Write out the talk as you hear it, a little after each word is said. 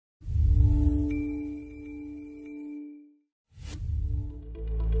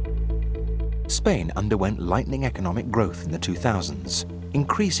Spain underwent lightning economic growth in the 2000s,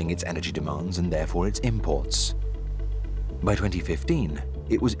 increasing its energy demands and therefore its imports. By 2015,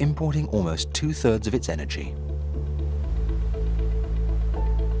 it was importing almost 2/3 of its energy.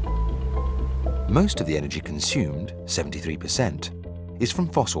 Most of the energy consumed, 73%, is from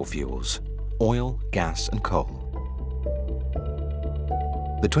fossil fuels, oil, gas and coal.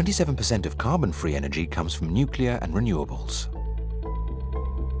 The 27% of carbon-free energy comes from nuclear and renewables.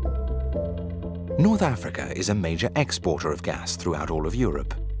 North Africa is a major exporter of gas throughout all of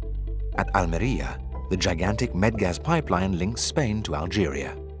Europe. At Almeria, the gigantic Medgas pipeline links Spain to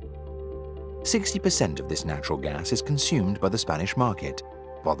Algeria. 60% of this natural gas is consumed by the Spanish market,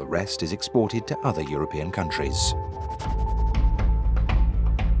 while the rest is exported to other European countries.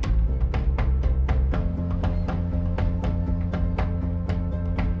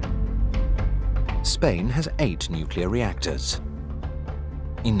 Spain has 8 nuclear reactors.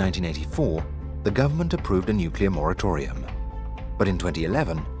 In 1984, the government approved a nuclear moratorium. But in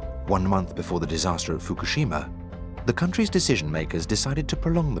 2011, 1 month before the disaster at Fukushima, the country's decision-makers decided to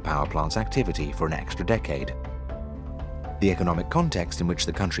prolong the power plant's activity for an extra decade. The economic context in which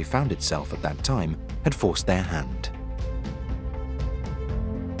the country found itself at that time had forced their hand.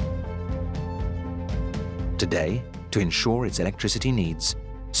 Today, to ensure its electricity needs,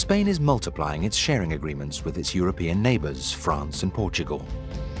 Spain is multiplying its sharing agreements with its European neighbours, France and Portugal.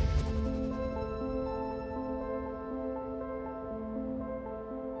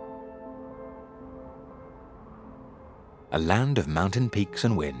 A land of mountain peaks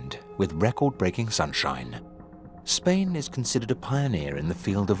and wind, with record-breaking sunshine, Spain is considered a pioneer in the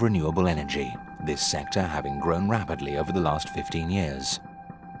field of renewable energy, this sector having grown rapidly over the last 15 years.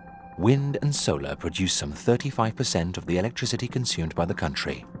 Wind and solar produce some 35% of the electricity consumed by the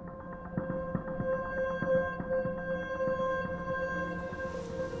country.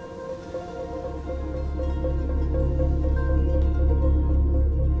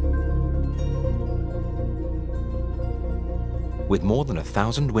 With more than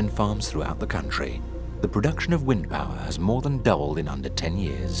 1,000 wind farms throughout the country, the production of wind power has more than doubled in under 10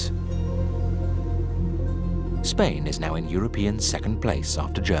 years. Spain is now in European second place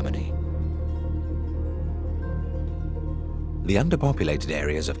after Germany. The underpopulated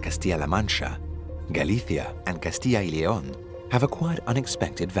areas of Castilla-La Mancha, Galicia and Castilla y León have acquired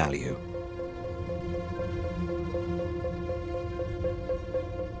unexpected value.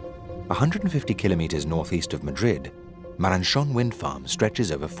 A 150 kilometers northeast of Madrid, Maranchón wind farm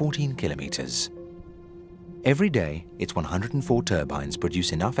stretches over 14 kilometers. Every day, its 104 turbines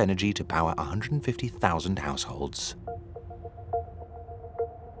produce enough energy to power 150,000 households.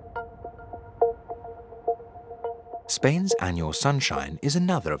 Spain's annual sunshine is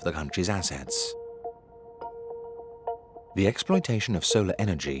another of the country's assets. The exploitation of solar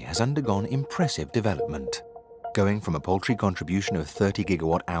energy has undergone impressive development, going from a paltry contribution of 30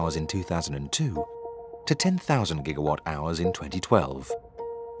 gigawatt hours in 2002 to 10,000 gigawatt hours in 2012,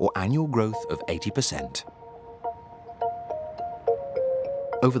 or annual growth of 80%.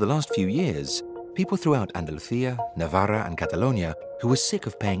 Over the last few years, people throughout Andalusia, Navarra and Catalonia who were sick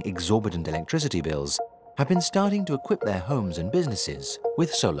of paying exorbitant electricity bills have been starting to equip their homes and businesses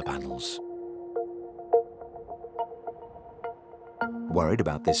with solar panels. Worried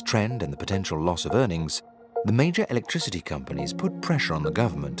about this trend and the potential loss of earnings, the major electricity companies put pressure on the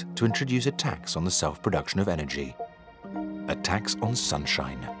government to introduce a tax on the self-production of energy, a tax on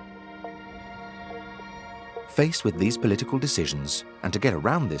sunshine. Faced with these political decisions, and to get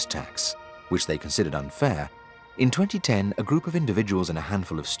around this tax, which they considered unfair, in 2010 a group of individuals and a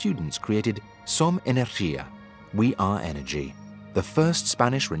handful of students created Som Energía, We Are Energy, the first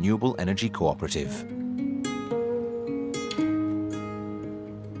Spanish renewable energy cooperative.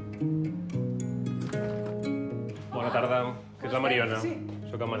 Bona tarda, que és la Mariona.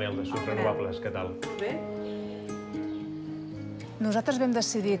 Soc el Manel, de Sus Renovables. Què tal? Bé. Nosaltres vam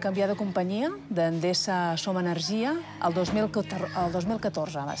decidir canviar de companyia, d'Endesa a Som Energia, el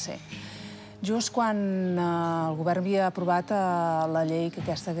 2014 va ser. Just quan el govern havia aprovat la llei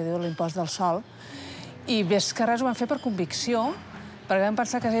aquesta que diu l'impost del sol, i més que res ho vam fer per convicció, perquè vam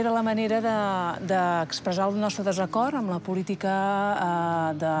pensar que era la manera d'expressar el nostre desacord amb la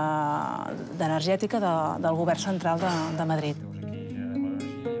política energètica del govern central de Madrid.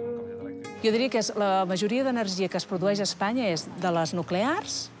 Jo diria que la majoria d'energia que es produeix a Espanya és de les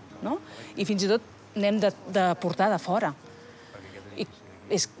nuclears, i fins i tot n'hem de portar de fora.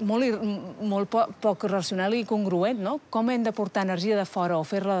 És molt poc racional i congruent, no? Com hem de portar energia de fora o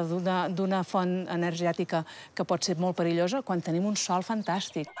fer-la d'una font energètica que pot ser molt perillosa quan tenim un sol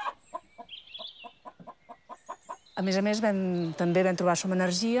fantàstic? A més, també vam trobar Som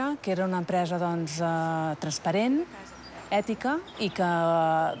Energia, que era una empresa transparent, ètica, i que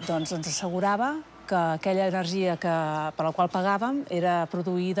ens assegurava que aquella energia per la qual pagàvem era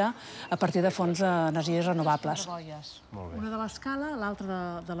produïda a partir de fonts d'energies renovables. Una de l'escala, l'altra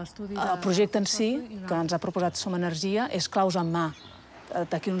de l'estudi... El projecte en si, que ens ha proposat Som Energia, és claus en mà.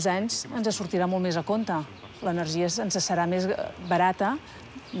 D'aquí uns anys ens sortirà molt més a compte. L'energia ens serà més barata,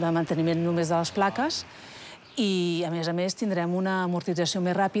 de manteniment només de les plaques, i, a més, tindrem una amortització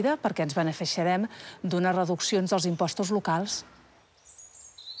més ràpida perquè ens beneficiarem d'unes reduccions dels impostos locals.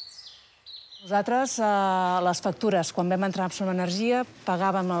 Nosaltres, les factures, quan vam entrar en Som Energia,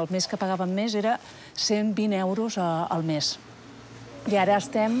 el mes que pagàvem més era 120 euros al mes. I ara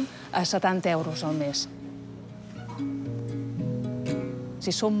estem a 70 euros al mes.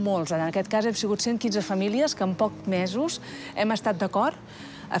 Si som molts, en aquest cas hem sigut 115 famílies que en pocs mesos hem estat d'acord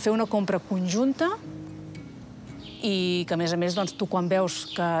a fer una compra conjunta i que, a més, tu quan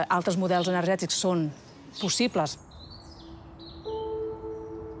veus que altres models energètics són possibles.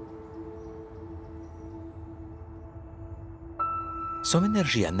 Som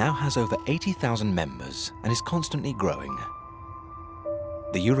Energia now has over 80,000 members and is constantly growing.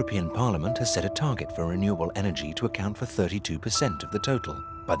 The European Parliament has set a target for renewable energy to account for 32% of the total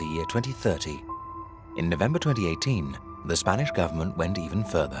by the year 2030. In November 2018, the Spanish government went even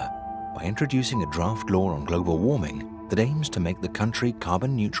further by introducing a draft law on global warming that aims to make the country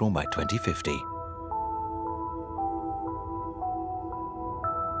carbon neutral by 2050.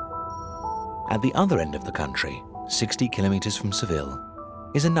 At the other end of the country, 60 kilometers from Seville,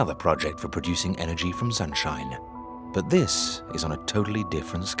 is another project for producing energy from sunshine. But this is on a totally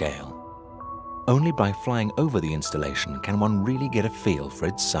different scale. Only by flying over the installation can one really get a feel for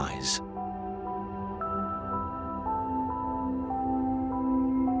its size.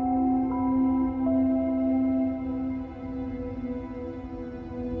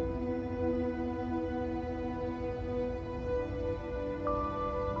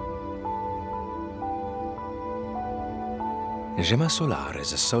 Solar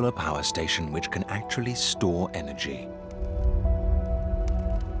is a solar power station which can actually store energy.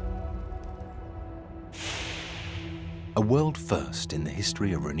 A world first in the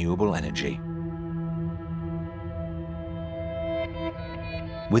history of renewable energy.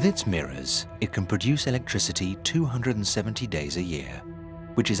 With its mirrors, it can produce electricity 270 days a year,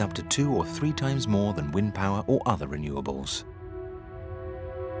 which is up to 2 or 3 times more than wind power or other renewables.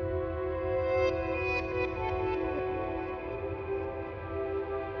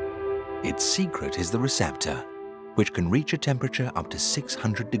 Its secret is the receptor, which can reach a temperature up to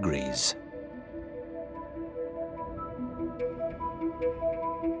 600 degrees.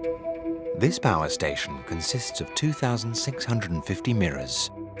 This power station consists of 2,650 mirrors,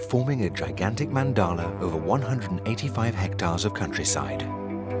 forming a gigantic mandala over 185 hectares of countryside.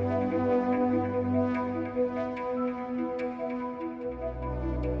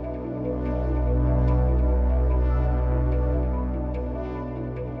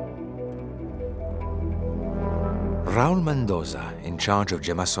 Raúl Mendoza, in charge of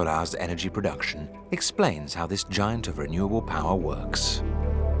Solar's energy production, explains how this giant of renewable power works.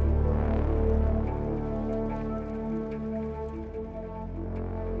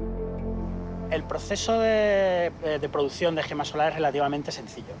 El proceso de producción de gema solar es relativamente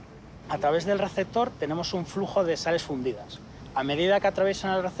sencillo. A través del receptor tenemos un flujo de sales fundidas. A medida que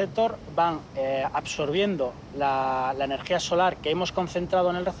atraviesan el receptor van absorbiendo la energía solar que hemos concentrado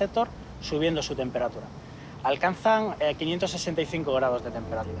en el receptor, subiendo su temperatura. Alcanzan 565 grados de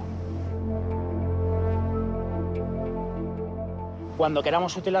temperatura. Cuando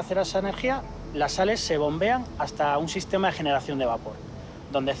queramos utilizar esa energía, las sales se bombean hasta un sistema de generación de vapor,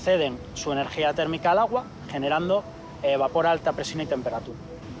 donde ceden su energía térmica al agua, generando vapor a alta presión y temperatura.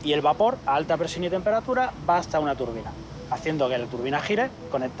 Y el vapor a alta presión y temperatura va hasta una turbina, haciendo que la turbina gire,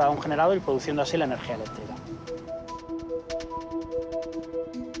 conectada a un generador y produciendo así la energía eléctrica.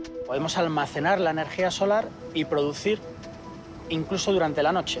 Podemos almacenar la energía solar y producir incluso durante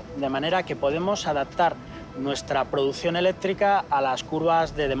la noche, de manera que podemos adaptar nuestra producción eléctrica a las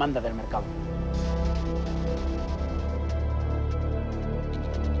curvas de demanda del mercado.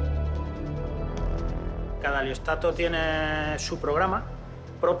 Cada heliostato tiene su programa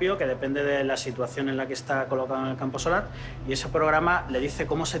propio que depende de la situación en la que está colocado en el campo solar, y ese programa le dice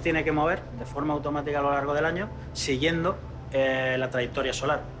cómo se tiene que mover de forma automática a lo largo del año, siguiendo la trayectoria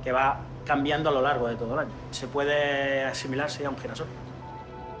solar, que va cambiando a lo largo de todo el año. Se puede asimilarse a un girasol.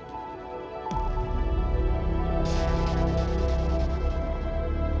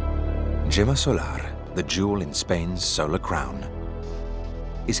 Solar, the jewel in Spain's solar crown,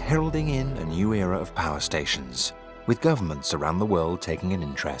 is heralding in a new era of power stations, with governments around the world taking an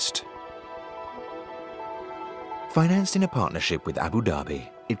interest. Financed in a partnership with Abu Dhabi,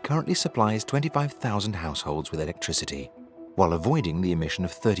 it currently supplies 25,000 households with electricity, while avoiding the emission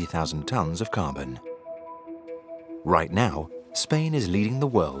of 30,000 tons of carbon. Right now, Spain is leading the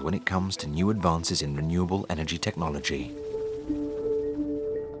world when it comes to new advances in renewable energy technology.